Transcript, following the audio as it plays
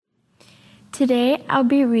Today I'll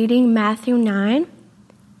be reading Matthew 9,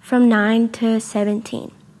 from 9 to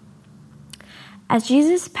 17. As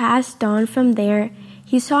Jesus passed on from there,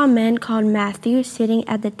 he saw a man called Matthew sitting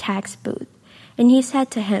at the tax booth, and he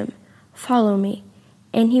said to him, "Follow me."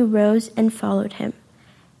 And he rose and followed him.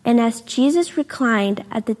 And as Jesus reclined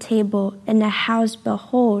at the table in the house,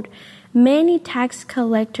 behold, many tax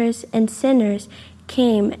collectors and sinners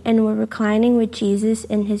came and were reclining with Jesus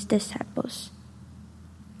and his disciples.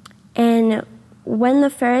 And when the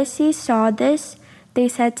Pharisees saw this, they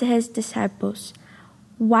said to his disciples,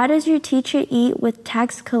 "Why does your teacher eat with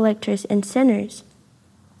tax collectors and sinners?"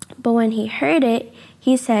 But when he heard it,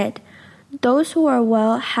 he said, "Those who are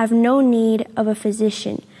well have no need of a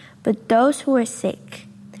physician, but those who are sick.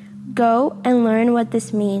 Go and learn what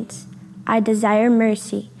this means. I desire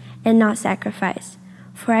mercy and not sacrifice,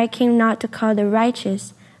 for I came not to call the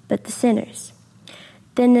righteous, but the sinners."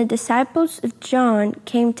 Then the disciples of John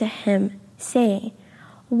came to him, saying,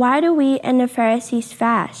 "Why do we and the Pharisees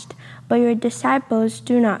fast, but your disciples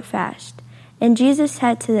do not fast?" And Jesus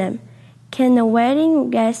said to them, "Can the wedding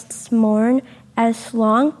guests mourn as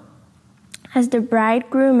long as the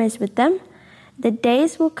bridegroom is with them? The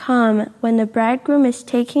days will come when the bridegroom is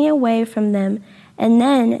taken away from them, and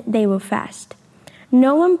then they will fast.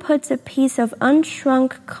 No one puts a piece of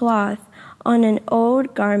unshrunk cloth on an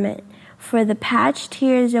old garment, for the patch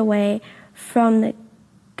tears away from the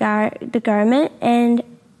garment, and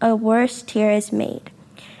a worse tear is made.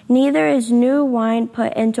 Neither is new wine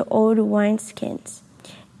put into old wineskins.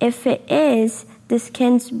 If it is, the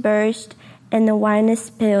skins burst, and the wine is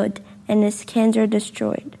spilled, and the skins are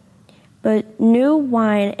destroyed. But new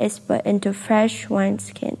wine is put into fresh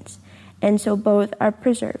wineskins, and so both are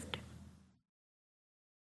preserved."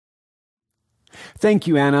 Thank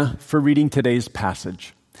you, Anna, for reading today's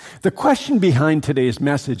passage. The question behind today's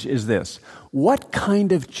message is this: what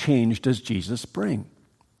kind of change does Jesus bring?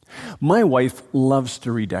 My wife loves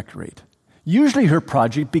to redecorate. Usually her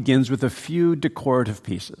project begins with a few decorative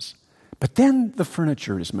pieces, but then the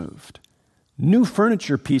furniture is moved. New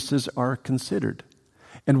furniture pieces are considered,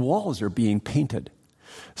 and walls are being painted.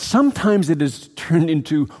 Sometimes it is turned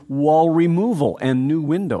into wall removal and new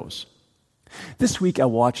windows. This week I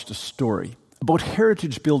watched a story about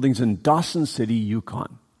heritage buildings in Dawson City,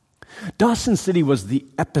 Yukon. Dawson City was the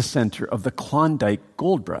epicenter of the Klondike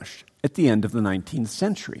gold rush at the end of the 19th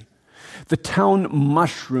century. The town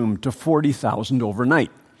mushroomed to 40,000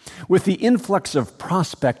 overnight. With the influx of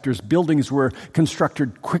prospectors, buildings were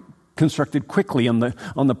constructed quickly on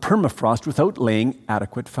the permafrost without laying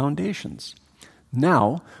adequate foundations.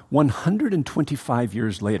 Now, 125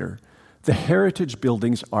 years later, the heritage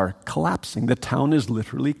buildings are collapsing. The town is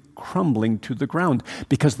literally crumbling to the ground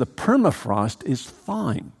because the permafrost is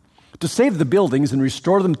thawing. To save the buildings and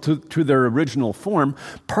restore them to their original form,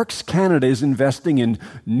 Parks Canada is investing in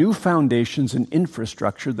new foundations and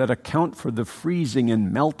infrastructure that account for the freezing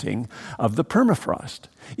and melting of the permafrost.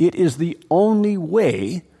 It is the only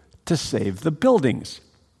way to save the buildings.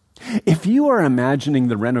 If you are imagining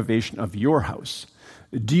the renovation of your house,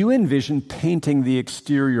 do you envision painting the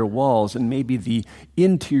exterior walls and maybe the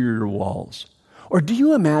interior walls? Or do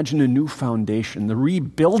you imagine a new foundation, the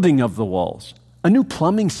rebuilding of the walls, a new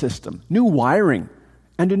plumbing system, new wiring,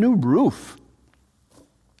 and a new roof?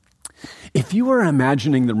 If you are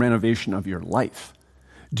imagining the renovation of your life,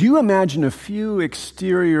 do you imagine a few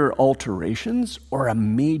exterior alterations or a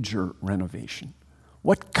major renovation?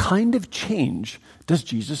 What kind of change does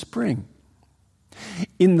Jesus bring?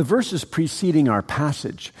 In the verses preceding our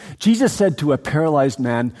passage, Jesus said to a paralyzed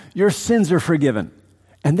man, "Your sins are forgiven,"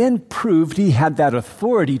 and then proved he had that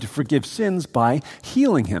authority to forgive sins by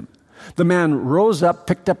healing him. The man rose up,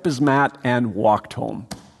 picked up his mat, and walked home.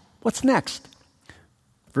 What's next?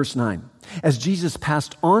 Verse 9. As Jesus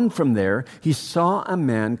passed on from there, he saw a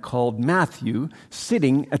man called Matthew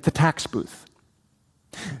sitting at the tax booth.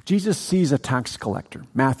 Jesus sees a tax collector,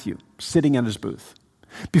 Matthew, sitting at his booth.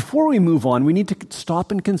 Before we move on, we need to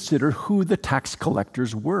stop and consider who the tax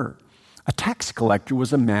collectors were. A tax collector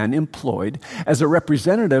was a man employed as a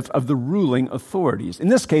representative of the ruling authorities, in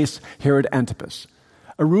this case, Herod Antipas,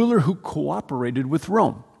 a ruler who cooperated with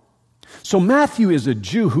Rome. So Matthew is a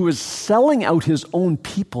Jew who is selling out his own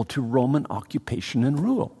people to Roman occupation and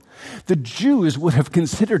rule. The Jews would have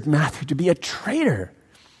considered Matthew to be a traitor.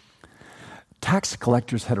 Tax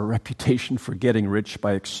collectors had a reputation for getting rich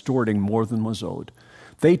by extorting more than was owed.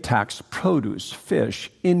 They taxed produce,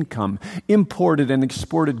 fish, income, imported and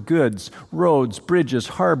exported goods, roads, bridges,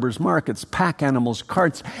 harbors, markets, pack animals,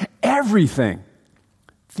 carts, everything.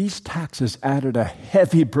 These taxes added a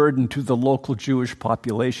heavy burden to the local Jewish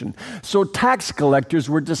population. So tax collectors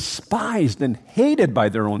were despised and hated by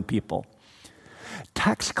their own people.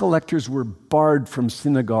 tax collectors were barred from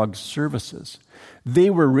synagogue services. They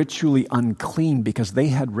were ritually unclean because they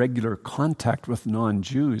had regular contact with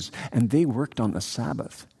non-Jews, and they worked on the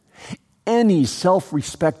Sabbath. Any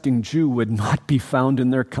self-respecting Jew would not be found in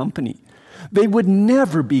their company. They would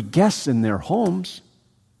never be guests in their homes.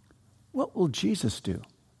 What will Jesus do?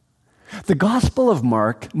 The Gospel of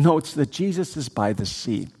Mark notes that Jesus is by the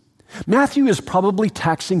sea. Matthew is probably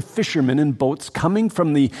taxing fishermen in boats coming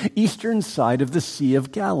from the eastern side of the Sea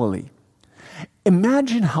of Galilee.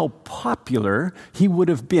 Imagine how popular he would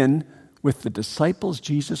have been with the disciples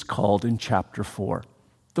Jesus called in chapter 4,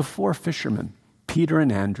 the 4 fishermen, Peter and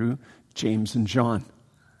Andrew, James and John.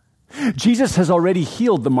 Jesus has already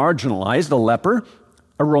healed the marginalized, a leper,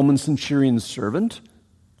 a Roman centurion's servant,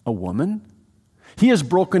 a woman. He has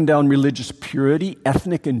broken down religious purity,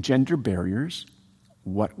 ethnic and gender barriers.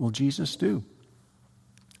 What will Jesus do?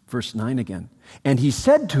 Verse 9 again. And he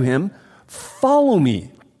said to him, "Follow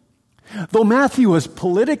me." Though Matthew was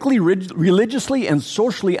politically, religiously, and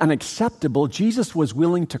socially unacceptable, Jesus was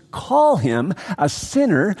willing to call him a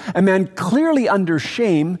sinner, a man clearly under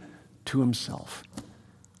shame, to himself.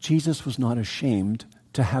 Jesus was not ashamed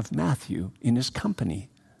to have Matthew in his company.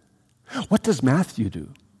 What does Matthew do?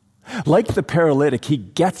 Like the paralytic, he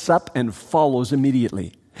gets up and follows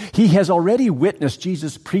immediately. He has already witnessed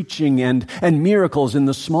Jesus preaching and miracles in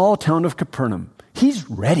the small town of Capernaum. He's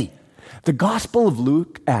ready. The Gospel of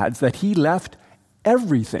Luke adds that he left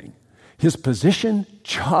everything, his position,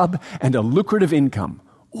 job, and a lucrative income.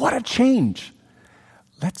 What a change!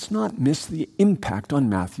 Let's not miss the impact on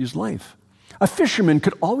Matthew's life. A fisherman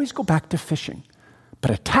could always go back to fishing, but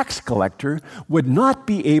a tax collector would not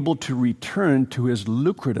be able to return to his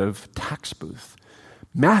lucrative tax booth.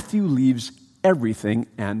 Matthew leaves everything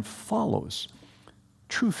and follows.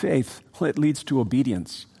 True faith, it leads to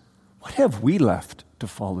obedience. What have we left to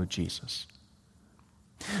follow Jesus?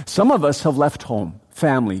 Some of us have left home,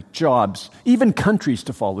 family, jobs, even countries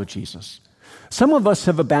to follow Jesus. Some of us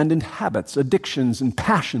have abandoned habits, addictions, and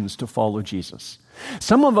passions to follow Jesus.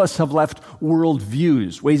 Some of us have left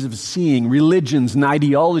worldviews, ways of seeing, religions, and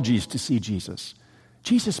ideologies to see Jesus.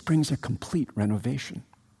 Jesus brings a complete renovation.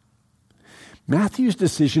 Matthew's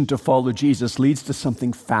decision to follow Jesus leads to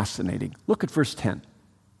something fascinating. Look at verse 10.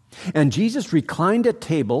 And Jesus reclined at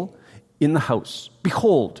table in the house.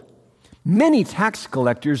 Behold, many tax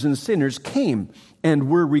collectors and sinners came and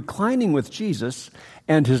were reclining with Jesus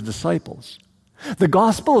and his disciples. The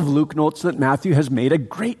Gospel of Luke notes that Matthew has made a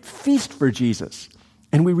great feast for Jesus.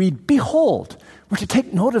 And we read, behold, we're to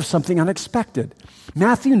take note of something unexpected.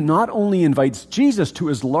 Matthew not only invites Jesus to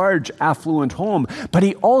his large, affluent home, but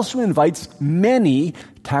he also invites many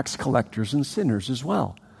tax collectors and sinners as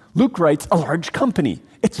well. Luke writes, a large company.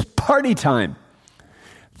 It's party time.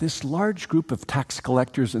 This large group of tax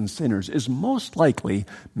collectors and sinners is most likely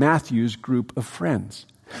Matthew's group of friends.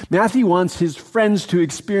 Matthew wants his friends to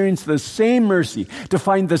experience the same mercy, to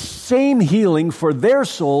find the same healing for their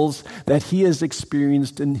souls that he has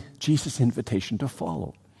experienced in Jesus' invitation to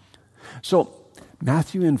follow. So,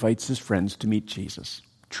 Matthew invites his friends to meet Jesus.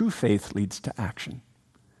 True faith leads to action.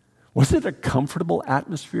 Was it a comfortable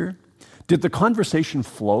atmosphere? Did the conversation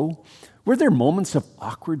flow? Were there moments of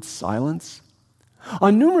awkward silence?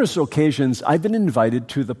 On numerous occasions, I've been invited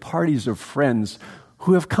to the parties of friends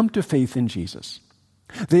who have come to faith in Jesus.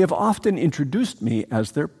 They have often introduced me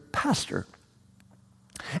as their pastor.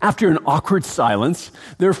 After an awkward silence,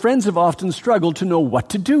 their friends have often struggled to know what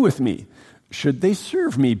to do with me. Should they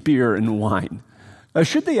serve me beer and wine?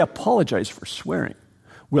 Should they apologize for swearing?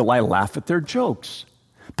 Will I laugh at their jokes?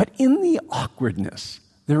 But in the awkwardness,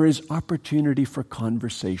 there is opportunity for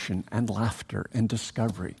conversation and laughter and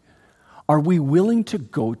discovery. Are we willing to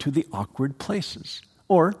go to the awkward places?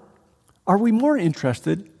 Or are we more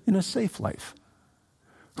interested in a safe life?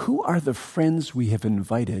 Who are the friends we have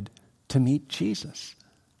invited to meet Jesus?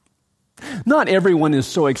 Not everyone is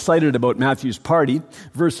so excited about Matthew's party.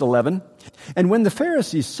 Verse 11, and when the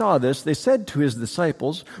Pharisees saw this, they said to his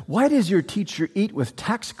disciples, why does your teacher eat with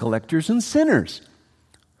tax collectors and sinners?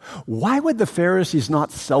 Why would the Pharisees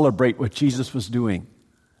not celebrate what Jesus was doing?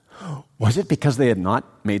 Was it because they had not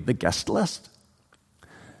made the guest list?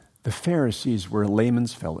 The Pharisees were a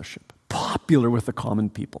layman's fellowship, popular with the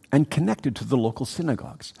common people and connected to the local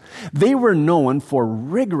synagogues. They were known for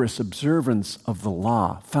rigorous observance of the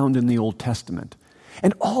law found in the Old Testament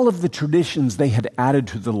and all of the traditions they had added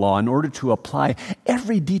to the law in order to apply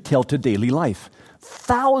every detail to daily life.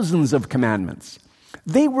 Thousands of commandments.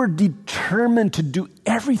 They were determined to do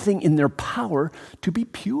everything in their power to be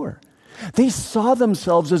pure. They saw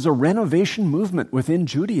themselves as a renovation movement within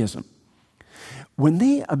Judaism. When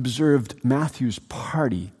they observed Matthew's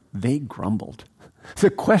party, they grumbled. The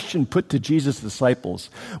question put to Jesus' disciples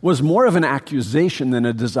was more of an accusation than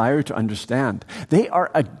a desire to understand. They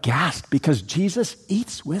are aghast because Jesus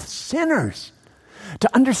eats with sinners.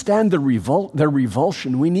 To understand their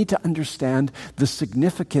revulsion, we need to understand the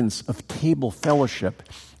significance of table fellowship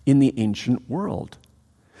in the ancient world.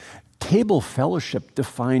 Table fellowship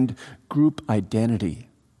defined group identity.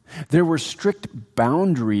 There were strict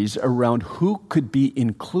boundaries around who could be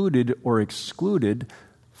included or excluded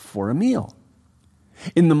for a meal.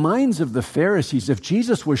 In the minds of the Pharisees, if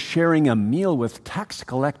Jesus was sharing a meal with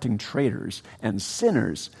tax-collecting traitors and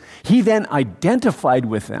sinners, he then identified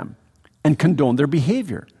with them and condoned their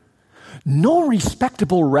behavior. No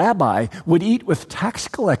respectable rabbi would eat with tax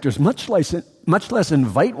collectors, much less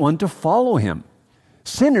invite one to follow him.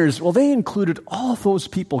 Sinners, well, they included all those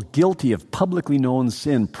people guilty of publicly known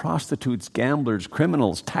sin: prostitutes, gamblers,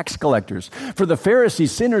 criminals, tax collectors. For the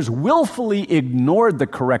Pharisees, sinners willfully ignored the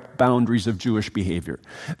correct boundaries of Jewish behavior.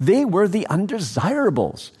 They were the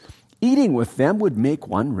undesirables. Eating with them would make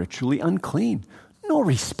one ritually unclean. No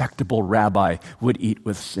respectable rabbi would eat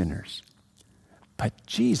with sinners. But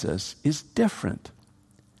Jesus is different.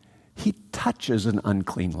 He touches an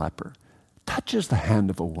unclean leper, touches the hand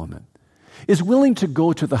of a woman, is willing to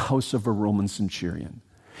go to the house of a Roman centurion,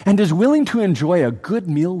 and is willing to enjoy a good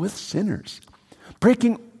meal with sinners,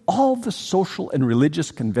 breaking all the social and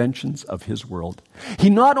religious conventions of his world. He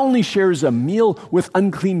not only shares a meal with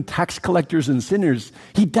unclean tax collectors and sinners,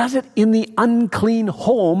 he does it in the unclean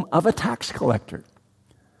home of a tax collector.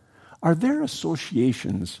 Are there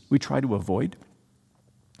associations we try to avoid?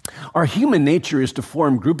 Our human nature is to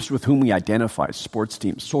form groups with whom we identify: sports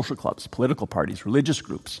teams, social clubs, political parties, religious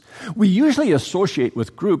groups. We usually associate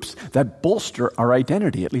with groups that bolster our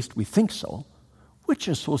identity, at least we think so. Which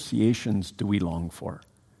associations do we long for?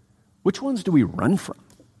 Which ones do we run from?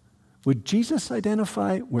 Would Jesus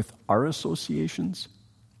identify with our associations?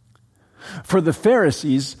 For the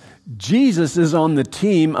Pharisees, Jesus is on the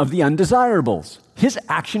team of the undesirables. His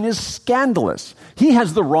action is scandalous. He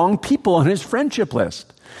has the wrong people on his friendship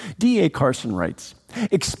list. D.A. Carson writes,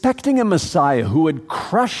 expecting a Messiah who would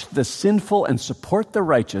crush the sinful and support the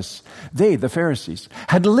righteous, they, the Pharisees,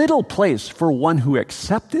 had little place for one who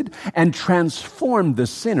accepted and transformed the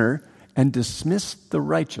sinner and dismissed the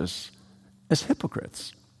righteous as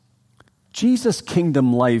hypocrites. Jesus'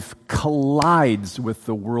 kingdom life collides with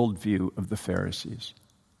the worldview of the Pharisees.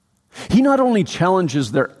 He not only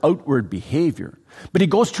challenges their outward behavior, but he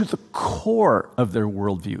goes to the core of their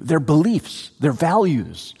worldview, their beliefs, their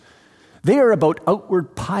values. They are about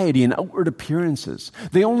outward piety and outward appearances.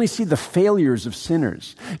 They only see the failures of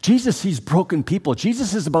sinners. Jesus sees broken people.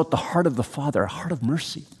 Jesus is about the heart of the Father, a heart of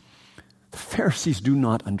mercy. The Pharisees do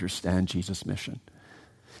not understand Jesus' mission.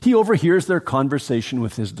 He overhears their conversation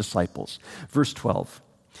with his disciples. Verse 12.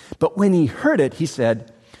 But when he heard it, he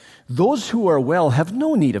said, those who are well have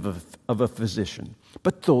no need of a physician,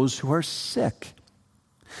 but those who are sick.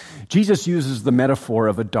 Jesus uses the metaphor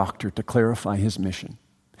of a doctor to clarify his mission.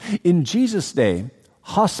 In Jesus' day,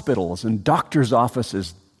 hospitals and doctors'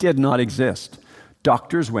 offices did not exist.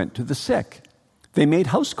 Doctors went to the sick. They made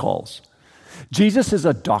house calls. Jesus is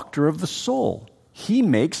a doctor of the soul. He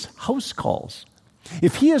makes house calls.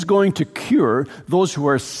 If he is going to cure those who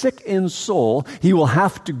are sick in soul, he will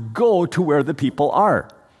have to go to where the people are.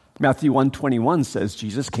 Matthew 1:21 says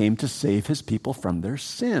Jesus came to save his people from their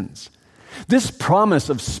sins. This promise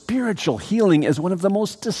of spiritual healing is one of the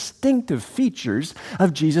most distinctive features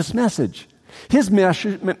of Jesus' message. His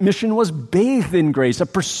mission was bathed in grace, a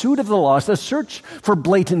pursuit of the lost, a search for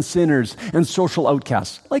blatant sinners and social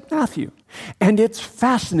outcasts, like Matthew. And it's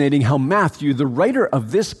fascinating how Matthew, the writer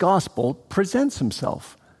of this gospel, presents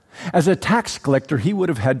himself. As a tax collector, he would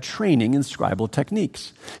have had training in scribal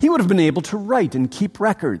techniques. He would have been able to write and keep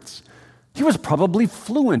records. He was probably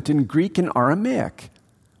fluent in Greek and Aramaic,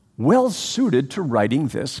 well suited to writing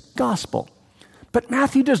this gospel. But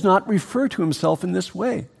Matthew does not refer to himself in this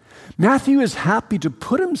way. Matthew is happy to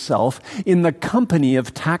put himself in the company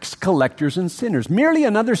of tax collectors and sinners, merely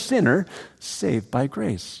another sinner saved by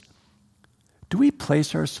grace. Do we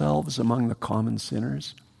place ourselves among the common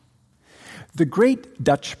sinners? The great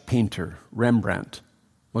Dutch painter Rembrandt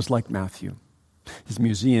was like Matthew. His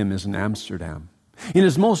museum is in Amsterdam. In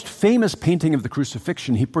his most famous painting of the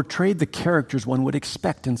crucifixion, he portrayed the characters one would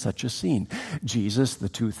expect in such a scene. Jesus, the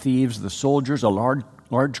two thieves, the soldiers, a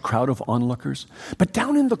large crowd of onlookers. But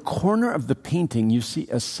down in the corner of the painting, you see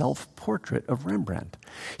a self-portrait of Rembrandt.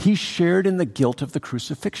 He shared in the guilt of the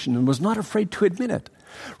crucifixion and was not afraid to admit it.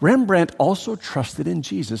 Rembrandt also trusted in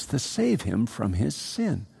Jesus to save him from his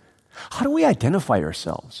sin. How do we identify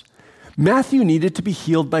ourselves? Matthew needed to be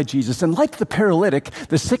healed by Jesus, and like the paralytic,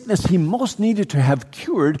 the sickness he most needed to have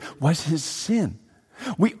cured was his sin.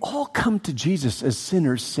 We all come to Jesus as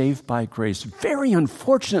sinners saved by grace. Very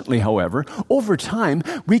unfortunately, however, over time,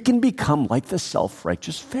 we can become like the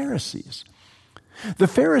self-righteous Pharisees. The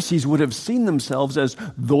Pharisees would have seen themselves as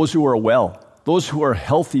those who are well, those who are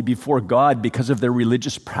healthy before God because of their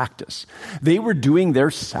religious practice. They were doing their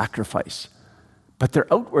sacrifice, but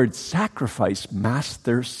their outward sacrifice masked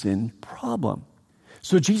their sin problem.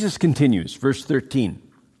 So Jesus continues, verse 13.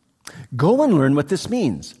 Go and learn what this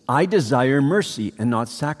means. I desire mercy and not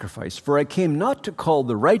sacrifice, for I came not to call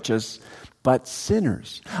the righteous, but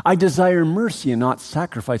sinners. I desire mercy and not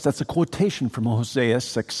sacrifice. That's a quotation from Hosea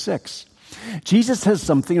 6:6. Jesus has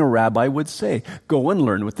something a rabbi would say. Go and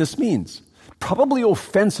learn what this means. Probably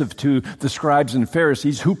offensive to the scribes and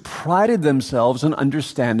Pharisees who prided themselves on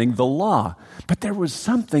understanding the law. But there was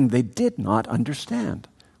something they did not understand.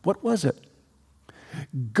 What was it?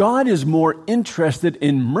 God is more interested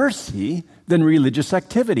in mercy than religious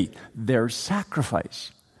activity, their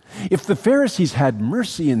sacrifice. If the Pharisees had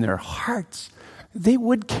mercy in their hearts, they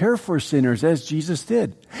would care for sinners as Jesus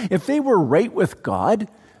did. If they were right with God,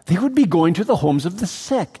 they would be going to the homes of the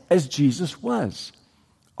sick as Jesus was.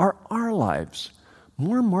 Are our lives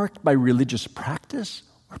more marked by religious practice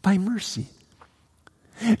or by mercy?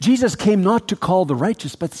 Jesus came not to call the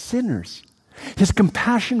righteous, but sinners. His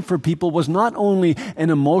compassion for people was not only an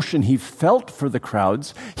emotion he felt for the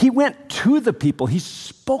crowds. He went to the people. He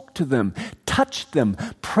spoke to them, touched them,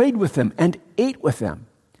 prayed with them, and ate with them.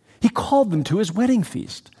 He called them to his wedding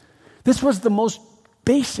feast. This was the most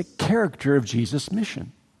basic character of Jesus'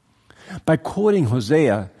 mission. By quoting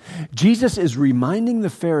Hosea, Jesus is reminding the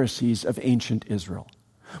Pharisees of ancient Israel,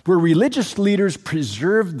 where religious leaders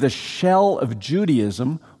preserved the shell of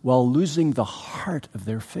Judaism while losing the heart of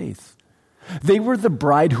their faith. They were the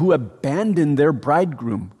bride who abandoned their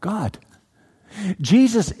bridegroom, God.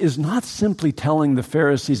 Jesus is not simply telling the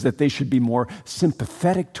Pharisees that they should be more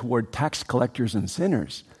sympathetic toward tax collectors and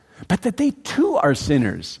sinners, but that they too are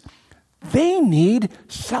sinners. They need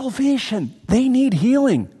salvation. They need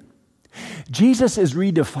healing. Jesus is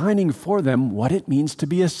redefining for them what it means to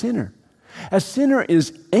be a sinner. A sinner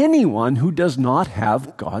is anyone who does not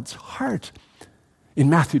have God's heart. In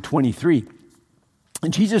Matthew 23,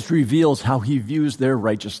 Jesus reveals how he views their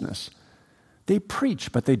righteousness. They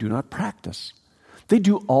preach, but they do not practice. They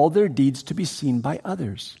do all their deeds to be seen by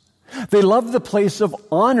others. They love the place of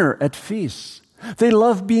honor at feasts. They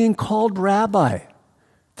love being called rabbi.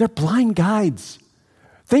 They're blind guides.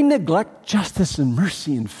 They neglect justice and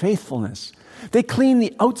mercy and faithfulness. They clean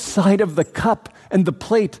the outside of the cup and the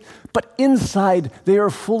plate, but inside they are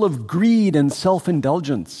full of greed and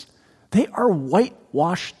self-indulgence. They are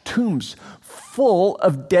whitewashed tombs full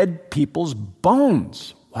of dead people's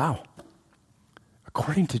bones. Wow.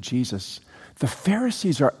 According to Jesus, the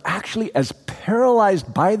Pharisees are actually as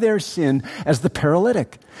paralyzed by their sin as the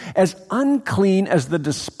paralytic, as unclean as the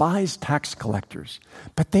despised tax collectors.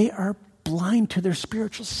 But they are blind to their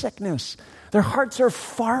spiritual sickness. Their hearts are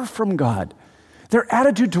far from God. Their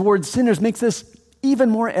attitude towards sinners makes this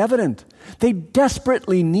even more evident. They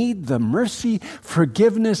desperately need the mercy,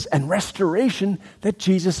 forgiveness, and restoration that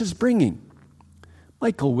Jesus is bringing.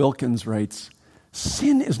 Michael Wilkins writes,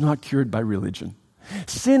 sin is not cured by religion.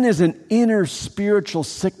 Sin is an inner spiritual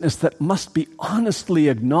sickness that must be honestly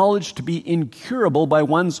acknowledged to be incurable by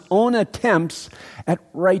one's own attempts at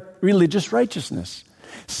religious righteousness.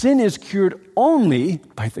 Sin is cured only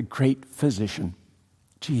by the great physician,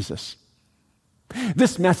 Jesus.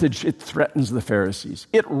 This message, it threatens the Pharisees.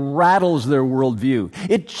 It rattles their worldview.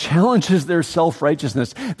 It challenges their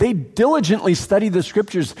self-righteousness. They diligently study the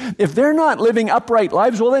scriptures. If they're not living upright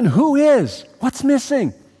lives, well then who is? What's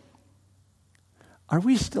missing? Are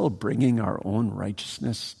we still bringing our own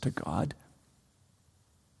righteousness to God?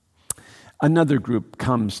 Another group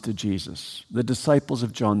comes to Jesus, the disciples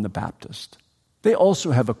of John the Baptist. They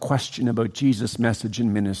also have a question about Jesus' message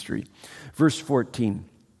and ministry. Verse 14.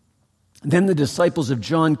 Then the disciples of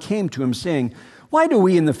John came to him saying, "Why do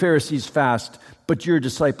we and the Pharisees fast, but your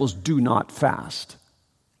disciples do not fast?"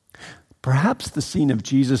 Perhaps the scene of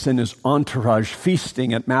Jesus and his entourage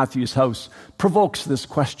feasting at Matthew's house provokes this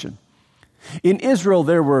question. In Israel,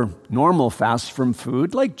 there were normal fasts from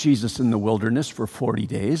food, like Jesus in the wilderness for 40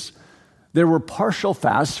 days. There were partial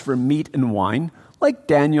fasts from meat and wine, like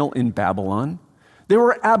Daniel in Babylon. There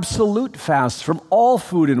were absolute fasts from all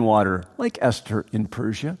food and water, like Esther in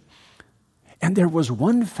Persia. And there was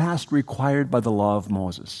one fast required by the law of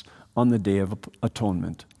Moses on the Day of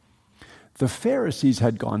Atonement. The Pharisees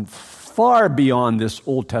had gone far beyond this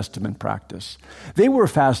Old Testament practice. They were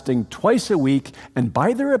fasting twice a week, and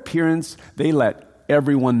by their appearance, they let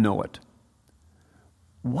everyone know it.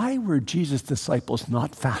 Why were Jesus' disciples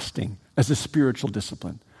not fasting as a spiritual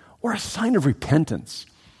discipline or a sign of repentance?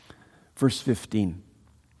 Verse 15.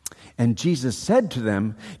 And Jesus said to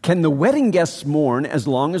them, "Can the wedding guests mourn as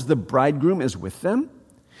long as the bridegroom is with them?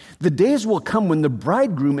 The days will come when the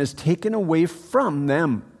bridegroom is taken away from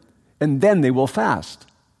them, and then they will fast."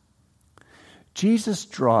 Jesus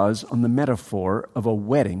draws on the metaphor of a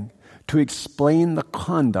wedding to explain the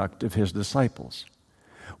conduct of his disciples.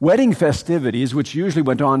 Wedding festivities, which usually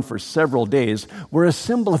went on for several days, were a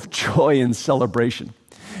symbol of joy and celebration.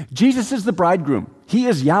 Jesus is the bridegroom. He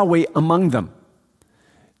is Yahweh among them.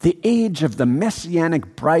 The age of the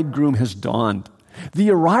messianic bridegroom has dawned. The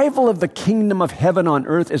arrival of the kingdom of heaven on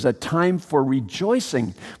earth is a time for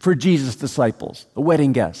rejoicing for Jesus' disciples, the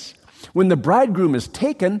wedding guests. When the bridegroom is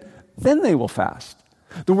taken, then they will fast.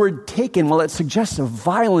 The word taken, well, it suggests a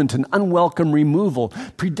violent and unwelcome removal,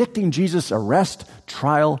 predicting Jesus' arrest,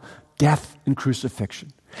 trial, death, and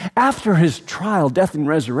crucifixion. After his trial, death, and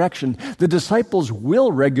resurrection, the disciples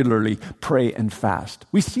will regularly pray and fast.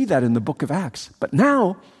 We see that in the book of Acts. But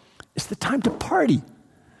now is the time to party.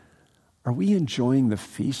 Are we enjoying the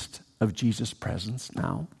feast of Jesus' presence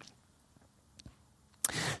now?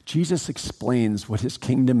 Jesus explains what his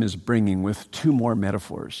kingdom is bringing with two more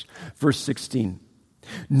metaphors. Verse 16.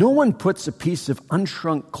 No one puts a piece of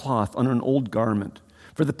unshrunk cloth on an old garment,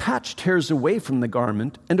 for the patch tears away from the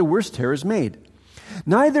garment, and a worse tear is made.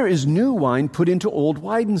 Neither is new wine put into old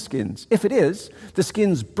wineskins. If it is, the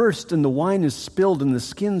skins burst and the wine is spilled and the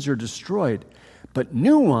skins are destroyed. But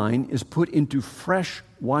new wine is put into fresh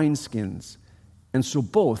wineskins, and so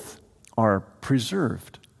both are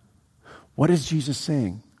preserved. What is Jesus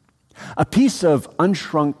saying? A piece of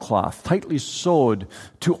unshrunk cloth, tightly sewed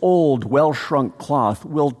to old, well-shrunk cloth,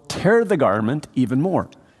 will tear the garment even more.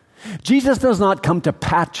 Jesus does not come to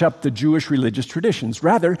patch up the Jewish religious traditions.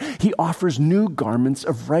 Rather, he offers new garments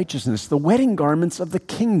of righteousness, the wedding garments of the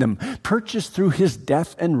kingdom, purchased through his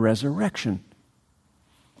death and resurrection.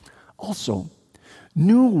 Also,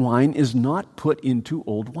 new wine is not put into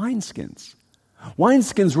old wineskins.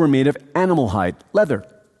 Wineskins were made of animal hide, leather.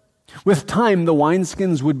 With time, the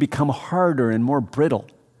wineskins would become harder and more brittle.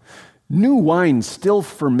 New wine still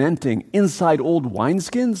fermenting inside old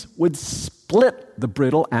wineskins would split the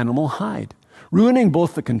brittle animal hide, ruining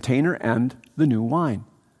both the container and the new wine.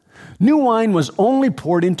 New wine was only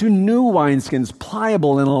poured into new wineskins,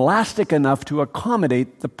 pliable and elastic enough to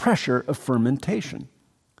accommodate the pressure of fermentation.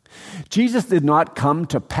 Jesus did not come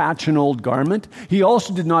to patch an old garment. He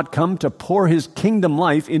also did not come to pour his kingdom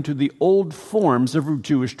life into the old forms of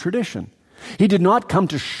Jewish tradition. He did not come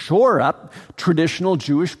to shore up traditional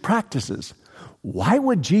Jewish practices. Why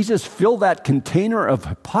would Jesus fill that container of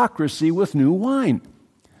hypocrisy with new wine?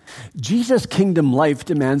 Jesus' kingdom life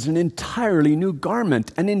demands an entirely new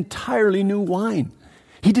garment, an entirely new wine.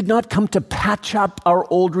 He did not come to patch up our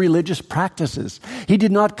old religious practices. He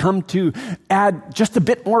did not come to add just a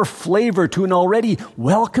bit more flavor to an already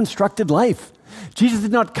well-constructed life. Jesus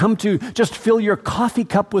did not come to just fill your coffee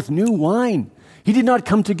cup with new wine. He did not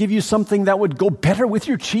come to give you something that would go better with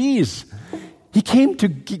your cheese. He came to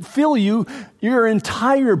fill you, your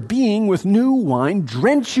entire being, with new wine,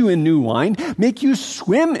 drench you in new wine, make you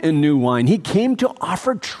swim in new wine. He came to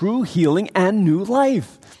offer true healing and new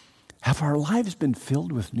life. Have our lives been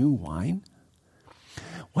filled with new wine?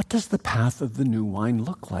 What does the path of the new wine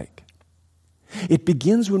look like? It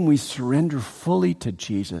begins when we surrender fully to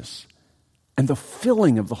Jesus and the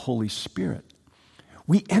filling of the Holy Spirit.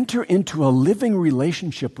 We enter into a living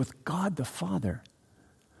relationship with God the Father.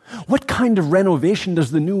 What kind of renovation does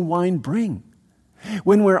the new wine bring?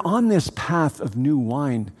 When we're on this path of new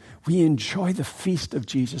wine, we enjoy the feast of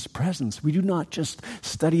Jesus' presence. We do not just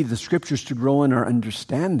study the Scriptures to grow in our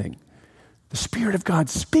understanding. The Spirit of God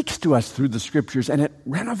speaks to us through the Scriptures, and it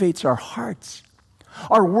renovates our hearts.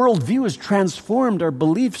 Our worldview is transformed, our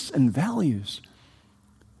beliefs and values.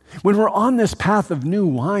 When we're on this path of new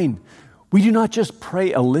wine, we do not just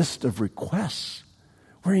pray a list of requests.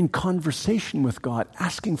 We're in conversation with God,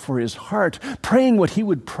 asking for his heart, praying what he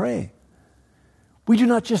would pray. We do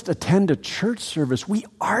not just attend a church service. We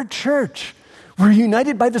are church. We're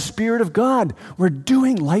united by the Spirit of God. We're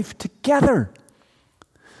doing life together.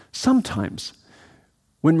 Sometimes,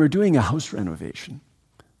 when we're doing a house renovation,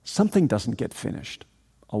 something doesn't get finished.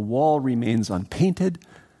 A wall remains unpainted.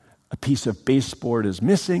 A piece of baseboard is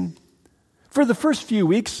missing. For the first few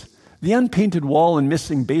weeks, the unpainted wall and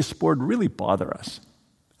missing baseboard really bother us.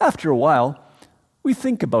 After a while, we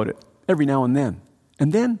think about it every now and then.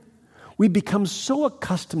 And then we become so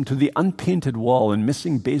accustomed to the unpainted wall and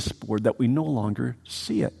missing baseboard that we no longer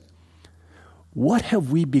see it. What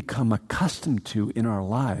have we become accustomed to in our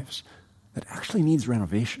lives that actually needs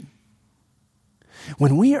renovation?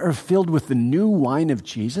 When we are filled with the new wine of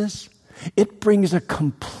Jesus, it brings a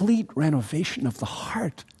complete renovation of the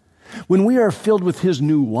heart. When we are filled with his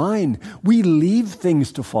new wine, we leave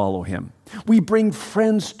things to follow him. We bring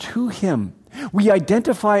friends to him. We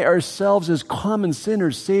identify ourselves as common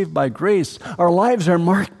sinners saved by grace. Our lives are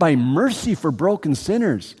marked by mercy for broken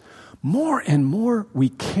sinners. More and more, we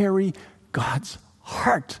carry God's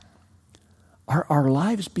heart. Are our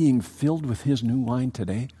lives being filled with his new wine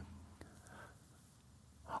today?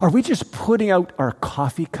 Are we just putting out our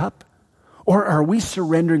coffee cup? Or are we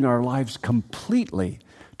surrendering our lives completely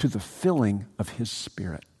to the filling of his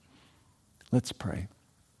Spirit? Let's pray.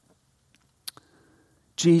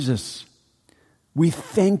 Jesus, we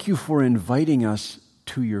thank you for inviting us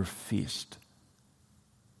to your feast.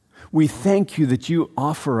 We thank you that you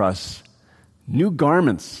offer us new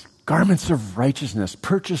garments, garments of righteousness,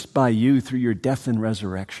 purchased by you through your death and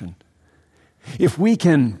resurrection. If we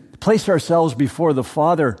can place ourselves before the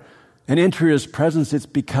Father and enter his presence, it's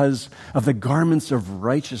because of the garments of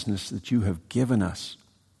righteousness that you have given us.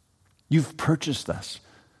 You've purchased us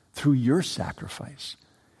through your sacrifice.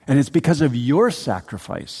 And it's because of your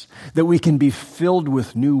sacrifice that we can be filled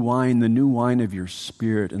with new wine, the new wine of your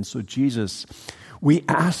Spirit. And so, Jesus, we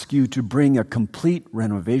ask you to bring a complete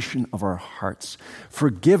renovation of our hearts.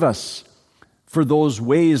 Forgive us for those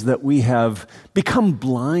ways that we have become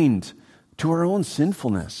blind to our own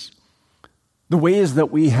sinfulness, the ways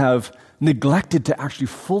that we have neglected to actually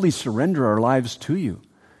fully surrender our lives to you.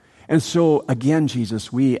 And so, again,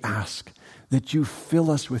 Jesus, we ask that you fill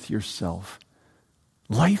us with yourself.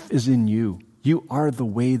 Life is in you. You are the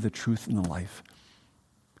way, the truth, and the life.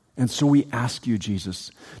 And so we ask you,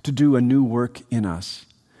 Jesus, to do a new work in us.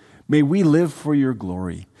 May we live for your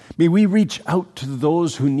glory. May we reach out to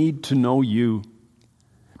those who need to know you.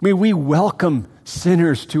 May we welcome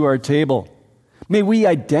sinners to our table. May we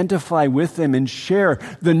identify with them and share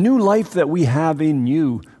the new life that we have in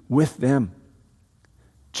you with them.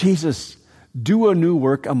 Jesus, do a new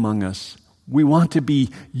work among us. We want to be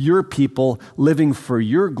your people living for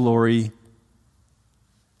your glory.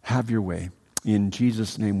 Have your way. In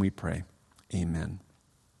Jesus' name we pray. Amen.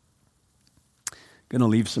 I'm going to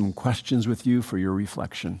leave some questions with you for your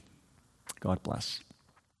reflection. God bless.